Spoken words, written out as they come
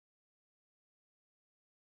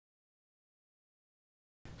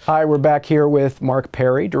Hi, we're back here with Mark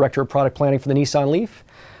Perry, Director of Product Planning for the Nissan Leaf.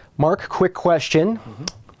 Mark, quick question.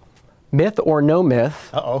 Myth or no myth?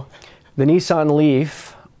 Uh-oh. The Nissan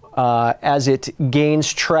Leaf, as it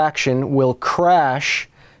gains traction, will crash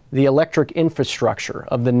the electric infrastructure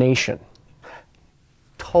of the nation.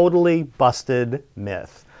 Totally busted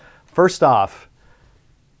myth. First off,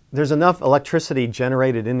 there's enough electricity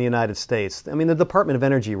generated in the United States. I mean, the Department of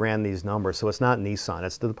Energy ran these numbers, so it's not Nissan,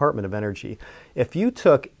 it's the Department of Energy. If you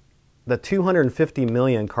took the 250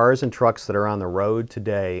 million cars and trucks that are on the road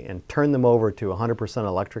today and turned them over to 100%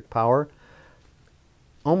 electric power,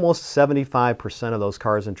 almost 75% of those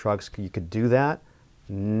cars and trucks, you could do that.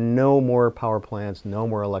 No more power plants, no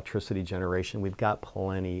more electricity generation. We've got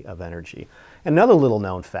plenty of energy. Another little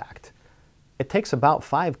known fact. It takes about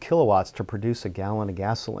 5 kilowatts to produce a gallon of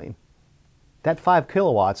gasoline. That 5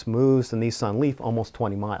 kilowatts moves the Nissan Leaf almost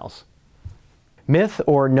 20 miles. Myth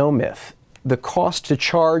or no myth? The cost to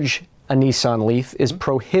charge a Nissan Leaf is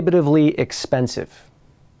prohibitively expensive.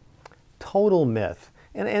 Total myth.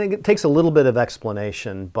 And it takes a little bit of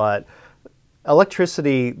explanation, but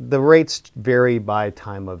electricity, the rates vary by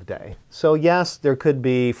time of day. So yes, there could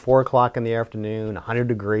be 4 o'clock in the afternoon, 100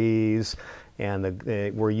 degrees, and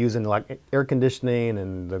we're using air conditioning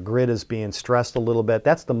and the grid is being stressed a little bit.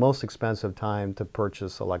 That's the most expensive time to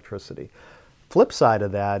purchase electricity. Flip side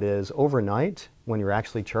of that is overnight, when you're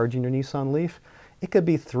actually charging your Nissan Leaf, it could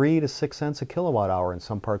be 3 to 6 cents a kilowatt hour in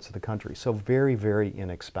some parts of the country. So very, very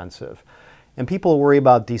inexpensive. And people worry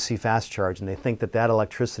about DC fast charge and they think that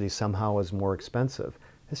electricity somehow is more expensive.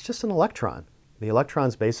 It's just an electron. The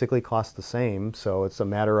electrons basically cost the same, so it's a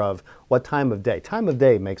matter of what time of day. Time of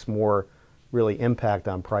day makes more really impact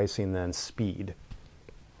on pricing than speed.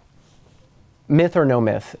 Myth or no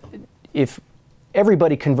myth? If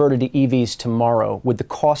everybody converted to EVs tomorrow, would the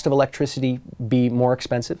cost of electricity be more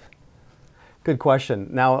expensive? Good question.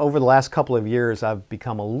 Now, over the last couple of years, I've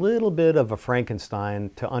become a little bit of a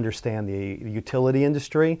Frankenstein to understand the utility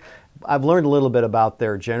industry. I've learned a little bit about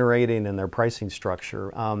their generating and their pricing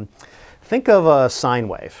structure. Think of a sine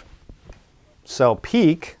wave. So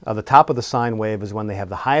peak of the top of the sine wave is when they have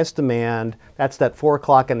the highest demand. That's that 4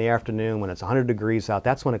 o'clock in the afternoon when it's 100 degrees out.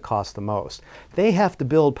 That's when it costs the most. They have to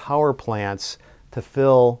build power plants to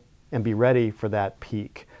fill and be ready for that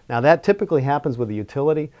peak. Now that typically happens with a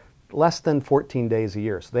utility less than 14 days a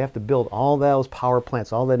year. So they have to build all those power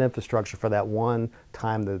plants, all that infrastructure for that one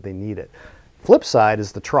time that they need it. Flip side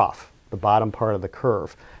is the trough, the bottom part of the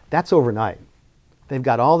curve. That's overnight. They've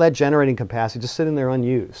got all that generating capacity just sitting there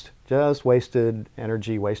unused, just wasted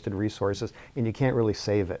energy, wasted resources, and you can't really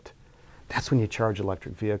save it. That's when you charge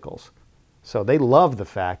electric vehicles. So they love the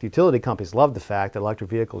fact, utility companies love the fact that electric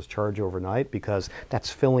vehicles charge overnight because that's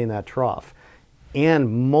filling that trough.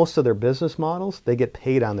 And most of their business models, they get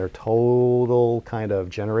paid on their total kind of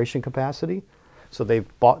generation capacity. So they've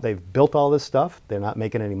built all this stuff. They're not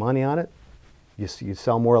making any money on it. You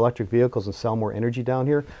sell more electric vehicles and sell more energy down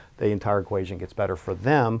here, the entire equation gets better for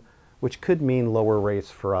them, which could mean lower rates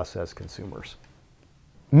for us as consumers.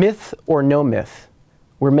 Myth or no myth?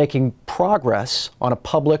 We're making progress on a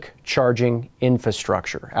public charging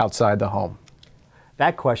infrastructure outside the home.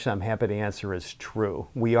 That question, I'm happy to answer, is true.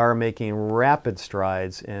 We are making rapid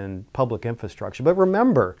strides in public infrastructure. But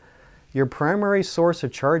remember, your primary source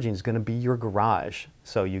of charging is going to be your garage.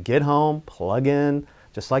 So you get home, plug in,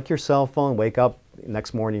 just like your cell phone, wake up,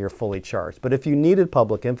 next morning you're fully charged. But if you needed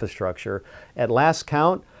public infrastructure, at last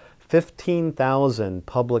count, 15,000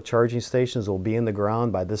 public charging stations will be in the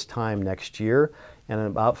ground by this time next year. And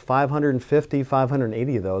about 550,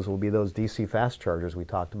 580 of those will be those DC fast chargers we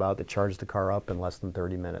talked about that charge the car up in less than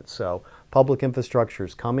 30 minutes. So public infrastructure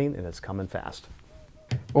is coming, and it's coming fast.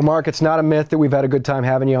 Well, Mark, it's not a myth that we've had a good time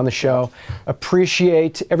having you on the show.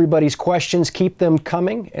 Appreciate everybody's questions. Keep them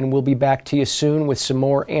coming, and we'll be back to you soon with some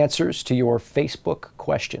more answers to your Facebook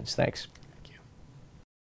questions. Thanks.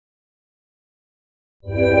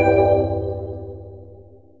 Thank you.